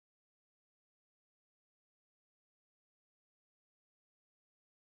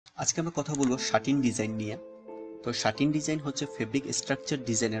আজকে আমরা কথা বলবো শাটিন ডিজাইন নিয়ে। তো শাটিন ডিজাইন হচ্ছে ফেব্রিক স্ট্রাকচার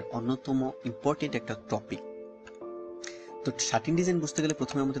ডিজাইনের অন্যতম ইম্পর্টেন্ট একটা টপিক। তো শাটিন ডিজাইন বুঝতে গেলে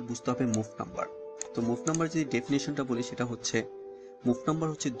প্রথমে আমাদের বুঝতে হবে মুভ নাম্বার। তো মুভ নাম্বার যদি ডেফিনেশনটা বলি সেটা হচ্ছে মুভ নাম্বার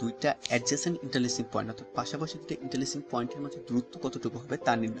হচ্ছে দুইটা অ্যাডজেসেন্ট ইন্টারলেসিং পয়েন্ট, অর্থাৎ পাশাপাশি দুটো ইন্টারলেসিং পয়েন্টের মাঝে দূরত্ব কতটুকু হবে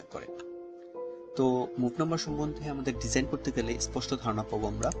তা নির্ণয় করে। তো মুভ নাম্বার সম্বন্ধে আমাদের ডিজাইন করতে গেলে স্পষ্ট ধারণা পাবো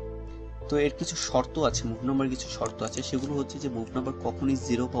আমরা। তো এর কিছু শর্ত আছে, মুভ নাম্বার কিছু শর্ত আছে, সেগুলো হচ্ছে যে মুভ নাম্বার কখনোই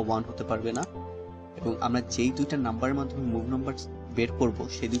 0 বা 1 হতে পারবে না, এবং আমরা যেই দুইটা নাম্বারের মাধ্যমে মুভ নাম্বার বের করব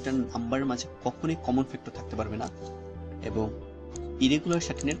সেই দুইটা নাম্বারের মাঝে কখনোই কমন ফ্যাক্টর থাকতে পারবে না, এবং ইরেগুলার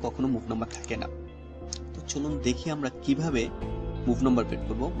শাটিনের কখনো মুভ নাম্বার থাকে না। তো চলুন দেখি আমরা কিভাবে মুভ নাম্বার বের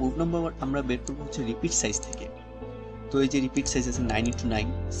করব। মুভ নাম্বার আমরা বের করব হচ্ছে রিপিট সাইজ থেকে। তো এই যে রিপিট সাইজ আছে 9 × 9,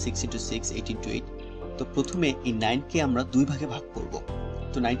 6 × 6, 8 × 8। তো প্রথমে এই 9 কে আমরা দুই ভাগে ভাগ করব।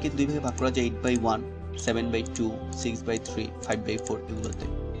 তো 9 কে দুই ভাগে ভাগ করা যায় 8/1, 7/2, 6/3, 5/4 এগুলোতে।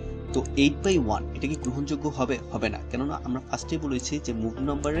 তো 8/1 এটা কি গ্রহণযোগ্য হবে? হবে না, কেননা আমরা ফার্স্টেই বলেছি যে মুভ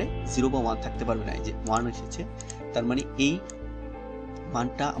নাম্বারে 0 বা 1 থাকতে পারবে না। এই যে 1 এসেছে, তার মানে এই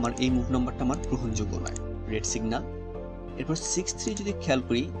মানটা আমার, এই মুভ নাম্বারটা আমার গ্রহণযোগ্য নয়, রেড সিগন্যাল। এরপর 6, 3 যদি খেয়াল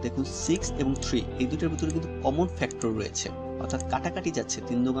করি, দেখুন 6 এবং 3 এই দুটোর ভিতরে কিন্তু কমন ফ্যাক্টর রয়েছে, অর্থাৎ কাটাকাটি যাচ্ছে,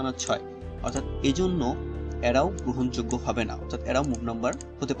 3 × 2 = 6, অর্থাৎ এজন্য এরাও গ্রহণযোগ্য হবে না, অর্থাৎ এরাও মুভ নাম্বার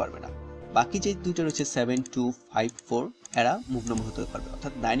হতে পারবে না। বাকি যে দুইটা রয়েছে 7, 2, 5, 4 এরা মুভ নাম্বার হতে পারবে,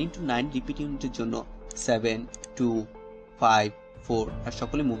 অর্থাৎ 9 × 9 রিপিট ইউনিটের জন্য 7, 2, 5, 4 আর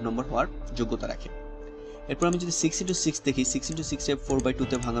সকলে মুভ নাম্বার হওয়ার যোগ্যতা রাখে। এরপর আমি যদি 6 × 6 দেখি, 6 × 6 এ 4/2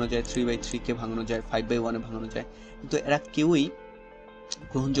 তে ভাঙানো যায়, 3/3 কে ভাঙানো যায়, 5/1 এ ভাঙানো যায়, কিন্তু এরা কেউই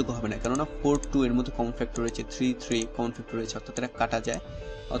গ্রহণযোগ্য হবে না, কেননা 4, 2 এর মধ্যে কমন ফ্যাক্টর রয়েছে, 3, 3 কমন ফ্যাক্টর রয়েছে, অর্থাৎ এরা কাটা যায়,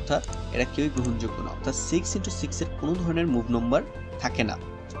 অর্থাৎ এরা কেউই গ্রহণযোগ্য না। অর্থাৎ 6 × 6 এর কোনো ধরনের মুভ নাম্বার থাকে না,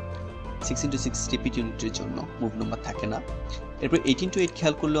 6 × 6 রিপিট ইউনিটের জন্য মুভ নাম্বার থাকে না। এরপর 18 × 8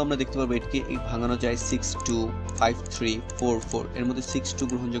 খেয়াল করলেও আমরা দেখতে পারবো 8 কে ভাঙানো যায় 6, 2, 5, 3, 4, 4। এর মধ্যে 6, 2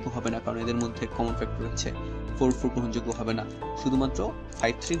 গ্রহণযোগ্য হবে না, কারণ এদের মধ্যে কমন ফ্যাক্টর রয়েছে, 4, 4 গ্রহণযোগ্য হবে না, শুধুমাত্র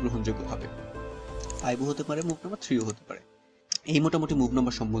 5, 3 গ্রহণযোগ্য হবে। 5ও হতে পারে মুভ নাম্বার, 3ও হতে পারে। এই মোটামুটি মুভ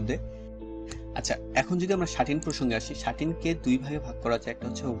নাম্বার সম্বন্ধে। আচ্ছা, এখন যদি আমরা শাটিন প্রসঙ্গে আসি, শাটিনকে দুই ভাগে ভাগ করা যায়, একটা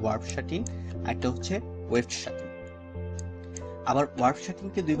হচ্ছে ওয়ার্প শাটিন আর একটা হচ্ছে ওয়েভড শাটিন। আবার ওয়ার্প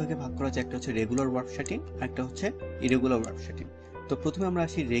শাটিনকে দুই ভাগে ভাগ করা যায়, একটা হচ্ছে রেগুলার ওয়ার্প শাটিন আর একটা হচ্ছে ইরেগুলার ওয়ার্প শাটিন। তো প্রথমে আমরা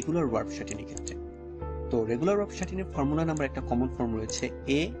আসি রেগুলার ওয়ার্প শাটিনের ক্ষেত্রে। তো রেগুলার ওয়ার্প শাটিনের ফর্মুলা নাম্বার একটা কমন ফর্ম রয়েছে,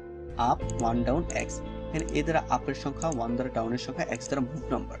 এ আপ 1 ডাউন এক্স। এখানে এ দ্বারা আপের সংখ্যা, 1 দ্বারা ডাউনের সংখ্যা, এক্স দ্বারা মুভ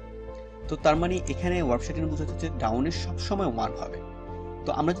নাম্বার। তো তার মানে এখানে ওয়ার্প শাটিন বোঝাতে হচ্ছে ডাউনের সবসময় 1 হবে।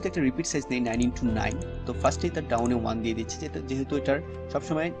 তো আমরা যদি একটা রিপিট সাইজ নেই 9 × 9, তো ফার্স্টেই তার ডাউনে 1 দিয়ে দিচ্ছি, যেহেতু এটার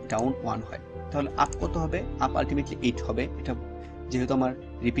সবসময় ডাউন 1 হয়, তাহলে আপ কত হবে? আপ আলটিমেটলি 8 হবে, এটা যেহেতু আমার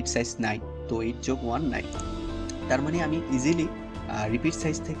রিপিট সাইজ 9, তো 8 + 1 9। তার মানে আমি ইজিলি রিপিট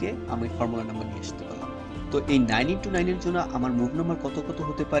সাইজ থেকে আমি ফর্মুলা নাম্বার নিয়ে আসতে পারলাম। তো এই 9 × 9 এর জন্য আমার মুভ নাম্বার কত কত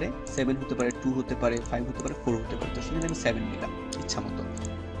হতে পারে? 7 হতে পারে, 2 হতে পারে, 5 হতে পারে, 4 হতে পারে। তো সেখানে আমি 7 নিলাম ইচ্ছা মতো।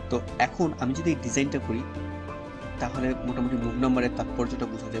 তো এখন আমি যদি এই ডিজাইনটা করি, তাহলে মোটামুটি মুভ নাম্বারের তাৎপর্যটা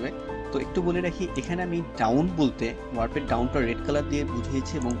বোঝা যাবে। তো একটু বলে রাখি, এখানে আমি ডাউন বলতে ওয়ার্পের ডাউনটা রেড কালার দিয়ে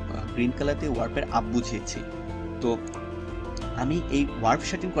বুঝিয়েছি এবং গ্রিন কালার দিয়ে ওয়ার্পের আপ বুঝিয়েছি। তো আমি এই ওয়ার্প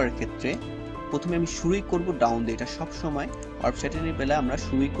শাটিন করার ক্ষেত্রে প্রথমে আমি শুরুই করব ডাউন দিয়ে। এটা সব সময় ওয়ার্প শাটিনের বেলা আমরা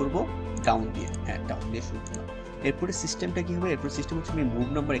শুরুই করব ডাউন দিয়ে, হ্যাঁ ডাউন দিয়ে শুরু করব। এরপরে সিস্টেমটা কি হবে? এরপর সিস্টেম হচ্ছে আমি মুভ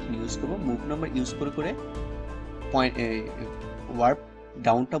নাম্বার এখানে ইউজ করব, মুভ নাম্বার ইউজ করে করে পয়েন্ট ওয়ার্প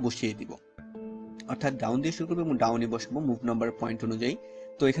ডাউনটা বসিয়ে দিব, অর্থাৎ ডাউন দিয়ে শুরু করবো এবং ডাউনে বসাবো মুভ নাম্বার পয়েন্ট অনুযায়ী।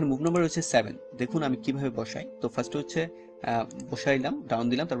 তো এখানে মুভ নাম্বার হচ্ছে 7। দেখুন আমি কিভাবে বসাই। তো ফার্স্ট হচ্ছে বসাইলাম, ডাউন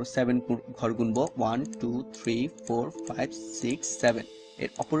দিলাম, তারপর 7 ঘর গুনবো, 1, 2, 3, 4, 5, 6, 7। এর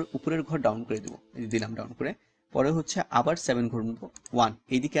উপরের ঘর ডাউন করে দেবো, দিলাম ডাউন করে। পরে হচ্ছে আবার 7 ঘর গুনবো, 1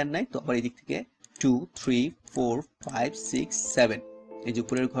 এইদিকে আর নাই, তো আবার এইদিক থেকে 2, 3, 4, 5, 6, 7 এই যে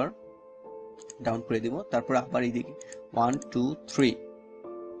উপরের ঘর ডাউন করে দিব। তারপর আবার এইদিকে 1, 2, 3,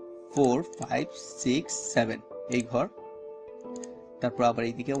 4, 5, 6, 7 এই ঘর। তারপর আবার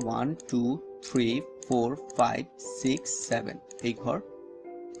এইদিকে 1, 2, 3, 4, 5, 6, 7 এই ঘর।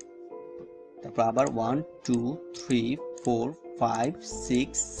 তারপর আবার 1, 2, 3, 4, 5, 6,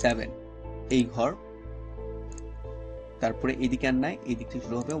 7 এই ঘর। তারপরে এইদিকে আর নাই, এই দিক থেকে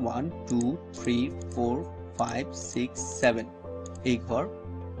শুরু হবে 1, 2, 3, 4, 5, 6, 7 এই ঘর।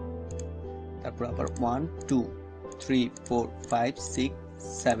 তারপর আবার 1, 2, 3, 4, 5, 6,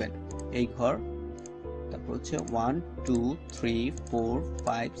 7 এই ঘর। তারপর হচ্ছে 1, 2, 3, 4,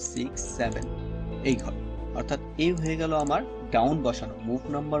 5, 6, 7 এই ঘর। অর্থাৎ এই হয়ে গেল আমার ডাউন বসানো, মুভ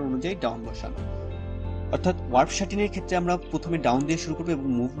নাম্বার অনুযায়ী ডাউন বসানো। অর্থাৎ ওয়ার্প শাটিনের ক্ষেত্রে আমরা প্রথমে ডাউন দিয়ে শুরু করবো এবং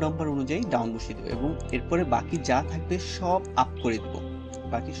মুভ নাম্বার অনুযায়ী ডাউন বসিয়ে দেবো, এবং এরপরে বাকি যা থাকবে সব আপ করে দেবো।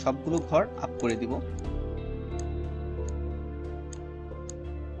 বাকি সবগুলো ঘর আপ করে দিব।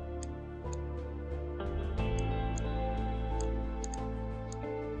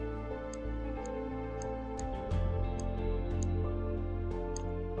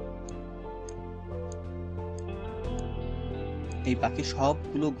 এই বাকি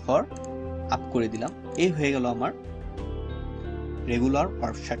সবগুলো ঘর আপ করে দিলাম। এই হয়ে গেল আমার রেগুলার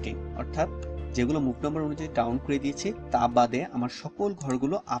ওয়ার্প শাটিং, অর্থাৎ যেগুলো মুভ নাম্বার অনুযায়ী ডাউন করে দিয়েছি তা বাদে আমার সকল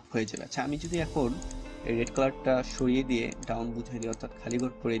ঘরগুলো আপ হয়ে যাবে। আচ্ছা, আমি যদি এখন এই রেড কালারটা সরিয়ে দিয়ে ডাউন বুঝিয়ে দিই, অর্থাৎ খালি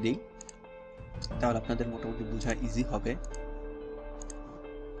ঘর করে দিই, তাহলে আপনাদের মোটামুটি বোঝা ইজি হবে।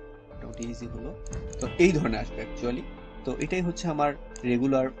 মোটামুটি ইজি হলো। তো এই ধরনের আসবে অ্যাকচুয়ালি। তো এটাই হচ্ছে আমার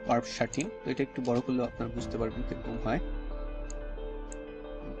রেগুলার ওয়ার্প শাটিং। তো এটা একটু বড় করলেও আপনারা বুঝতে পারবেন কিরকম হয়।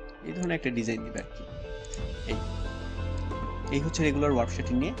 এই ধরনের একটা ডিজাইন দিবে আর কি। এই হচ্ছে রেগুলার ওয়ার্প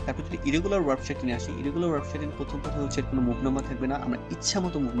শাটিং নিয়ে। তারপর যদি ইরেগুলার ওয়ার্প শাটিং এ আসি, ইরেগুলার ওয়ার্প শাটিং প্রথম কথা হচ্ছে কোনো মুভ নাম্বার থাকবে না, আমরা ইচ্ছা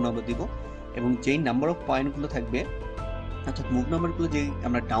মতো মুভ নাম্বার দিব, এবং যেই নাম্বার অফ পয়েন্টগুলো থাকবে, অর্থাৎ মুভ নাম্বারগুলো যেই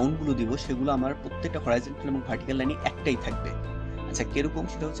আমরা ডাউনগুলো দিব, সেগুলো আমার প্রত্যেকটা হরাইজন্টাল এবং ভার্টিক্যাল লাইনে একটাই থাকবে। আচ্ছা, কিরকম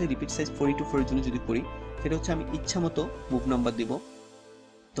সেটা হচ্ছে রিপিট সাইজ 42 এর জন্য যদি করি, সেটা হচ্ছে আমি ইচ্ছা মতো মুভ নাম্বার দিব।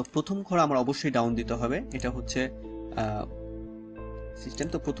 তো প্রথম ঘর আমার অবশ্যই ডাউন দিতে হবে, এটা হচ্ছে সিস্টেম।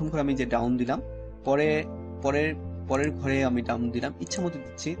 তো প্রথম ঘরে আমি যে ডাউন দিলাম, পরের ঘরে আমি ডাউন দিলাম, ইচ্ছা মতো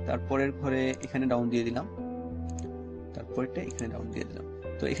দিচ্ছি, তারপরের ঘরে এখানে ডাউন দিয়ে দিলাম, তারপরটা এখানে ডাউন দিয়ে দিলাম।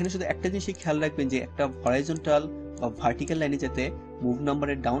 তো এখানে শুধু একটা জিনিসই খেয়াল রাখবেন যে একটা হরাইজন্টাল বা ভার্টিক্যাল লাইনে যাতে মুভ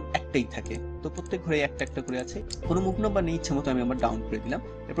নাম্বারের ডাউন একটাই থাকে। তো প্রত্যেক ঘরে একটা একটা করে আছে, কোনো মুভ নাম্বার নেই, ইচ্ছা মতো আমি আমার ডাউন করে দিলাম,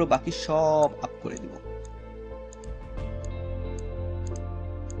 এরপর বাকি সব আপ করে দিব,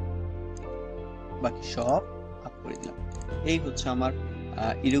 বাকি সব আপ করে দিলাম। এই হচ্ছে আমার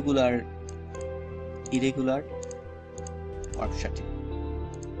ইরেগুলার ওয়ার্প শাটিং।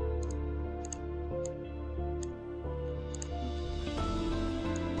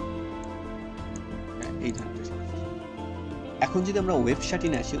 এই ধরনের। এখন যদি আমরা ওয়েভ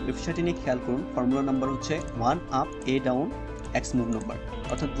শাটিনে আসি, ওয়েভ শাটিনে খেয়াল করুন ফর্মুলা নাম্বার হচ্ছে 1 আপ এ ডাউন x মুভ নাম্বার,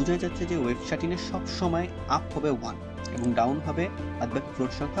 অর্থাৎ বোঝা যাচ্ছে যে ওয়েভ শাটিনে সব সময় আপ হবে 1 এবং ডাউন হবে বাদবাকি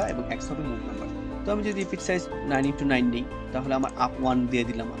ফ্লোট সংখ্যা এবং x হবে মুভ নাম্বার। তো আমি যদি রিপিট সাইজ 9x9 নিই, তাহলে আমার আপ 1 দিয়ে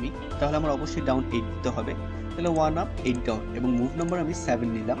দিলাম আমি, তাহলে আমার অবশ্যই ডাউন 8 দিতে হবে, তাহলে 1 আপ 8 ডাউন, এবং মুভ নাম্বার আমি 7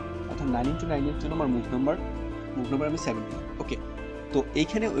 নিলাম, অর্থাৎ 9x9 এর জন্য আমার মুভ নাম্বার আমি 7 নিলাম। ওকে, তো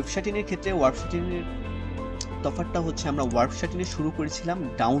এইখানে ওয়েভ শাটিনের ক্ষেত্রে ওয়ার্প শাটিনের তফাৎটা হচ্ছে আমরা ওয়ার্প শাটিনে শুরু করেছিলাম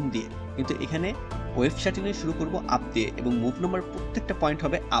ডাউন দিয়ে, কিন্তু এখানে ওয়েভ শাটিনে শুরু করব আপ দিয়ে, এবং মুভ নাম্বার প্রত্যেকটা পয়েন্ট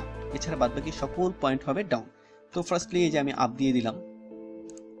হবে আপ, এছাড়া বাদবাকি সকল পয়েন্ট হবে ডাউন। তো ফার্স্টলি এই যে আমি আপ দিয়ে দিলাম,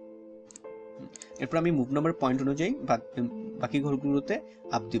 এরপর আমি মুভ নাম্বার পয়েন্ট অনুযায়ী বাকি ঘরগুলোতে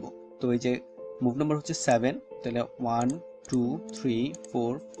আপ দিব। তো এই যে মুভ নাম্বার হচ্ছে 7, তাহলে 1 2 3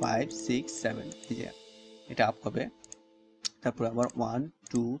 4 5 6 7, এই যে এটা আপ হবে। তারপর আবার 1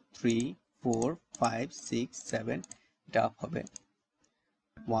 2 3 4 5 6 7, এটা আপ হবে।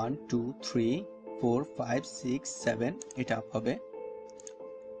 1 2 3 4 5 6 7, এটা আপ হবে।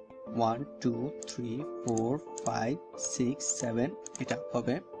 1 2 3 4 5 6 7, এটা আপ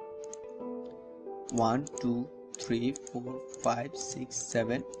হবে। 1 2 3 4 5 6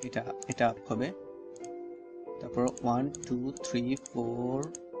 7, এটা আপ হবে। তারপর 1 2 3 4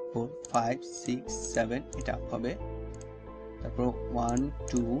 4 5 6 7, এটা আপ হবে। তারপর 1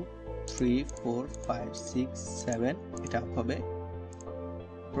 2 3 4 5 6 7, এটা আপ হবে।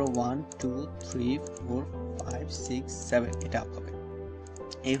 তারপর 1 2 3 4 5 6 7, এটা আপ হবে।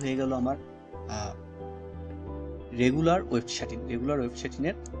 এই হয়ে গেল আমার রেগুলার ওয়েভ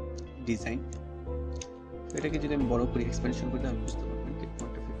শাটিনের ডিজাইন। এটাকে যদি আমি বড় করে এক্সপেনশন করি তাহলে বুঝতে পারবেন কি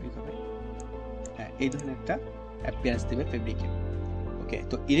কোনটা ফেব্রিক হবে। হ্যাঁ, এই ধরনের একটা অ্যাপিয়ারেন্স দেবে ফেব্রিকে। ওকে,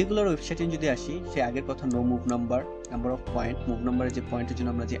 তো ইরেগুলার ওয়েভ শাটিং যদি আসি, সে আগের কথা no move number of point, move নাম্বারের যে পয়েন্টের জন্য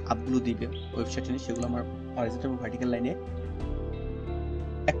আমরা যে আপগুলো দিবে ওয়েভ শাটিং, সেগুলো আমার হরাইজন্টাল এবং ভার্টিক্যাল লাইনে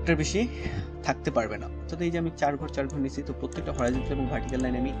একটার বেশি থাকতে পারবে না। তো এই যে আমি 4 ঘর নিয়েছি, তো প্রত্যেকটা হরাইজন্টাল এবং ভার্টিক্যাল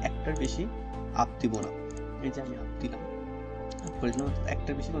লাইনে আমি একটার বেশি আপ দিব না। এই যে আমি আপ দিলাম,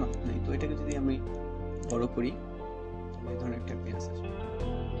 একটার বেশি কোনো আপ নেই। তো এটাকে যদি আমি বড় করি, এই ধরনের একটা অ্যাপিয়ারেন্স আসবে।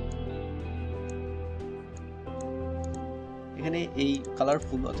 এখানে এই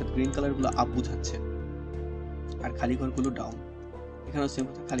কালারফুল অর্থাৎ গ্রিন কালারগুলো আপ বুঝাচ্ছে, আর খালি ঘরগুলো ডাউন। এখানেও সেম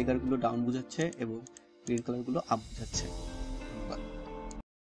কথা, খালি ঘরগুলো ডাউন বুঝাচ্ছে এবং গ্রিন কালারগুলো আপ বুঝাচ্ছে।